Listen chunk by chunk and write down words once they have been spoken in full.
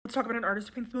Let's talk about an artist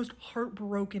who paints the most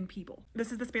heartbroken people.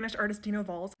 This is the Spanish artist Dino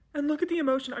Valls. And look at the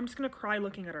emotion. I'm just gonna cry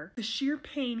looking at her. The sheer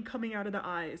pain coming out of the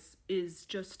eyes is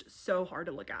just so hard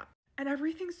to look at. And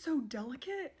everything's so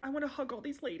delicate. I want to hug all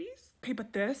these ladies. Okay,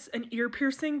 but this, an ear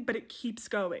piercing, but it keeps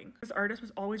going. This artist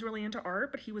was always really into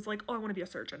art, but he was like, oh, I want to be a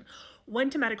surgeon.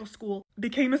 Went to medical school,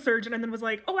 became a surgeon, and then was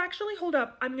like, oh, actually, hold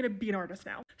up. I'm going to be an artist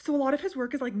now. So a lot of his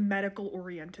work is like medical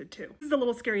oriented too. This is a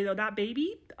little scary though. That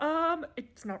baby,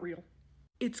 it's not real.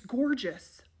 It's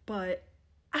gorgeous, but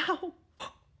ow.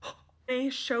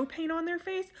 They show pain on their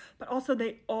face, but also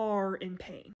they are in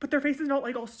pain. But their face is not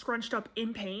like all scrunched up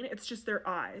in pain. It's just their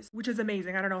eyes, which is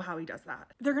amazing. I don't know how he does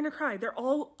that. They're gonna cry. They're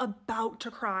all about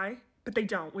to cry, but they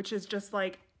don't, which is just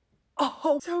like,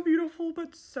 oh, so beautiful,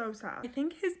 but so sad. I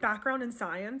think his background in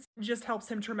science just helps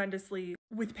him tremendously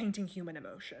with painting human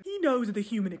emotion. He knows the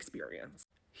human experience.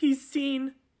 He's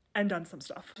seen and done some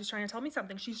stuff. She's trying to tell me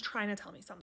something. She's trying to tell me something.